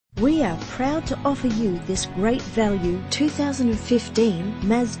We are proud to offer you this great value 2015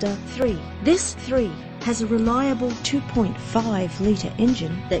 Mazda 3. This 3 has a reliable 2.5-litre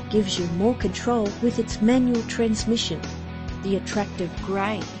engine that gives you more control with its manual transmission. The attractive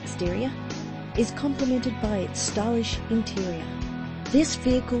grey exterior is complemented by its stylish interior. This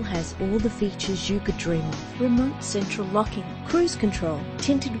vehicle has all the features you could dream of: remote central locking, cruise control,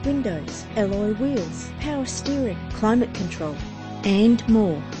 tinted windows, alloy wheels, power steering, climate control, and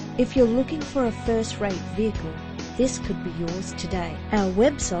more. If you're looking for a first-rate vehicle, this could be yours today. Our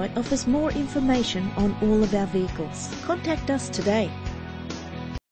website offers more information on all of our vehicles. Contact us today.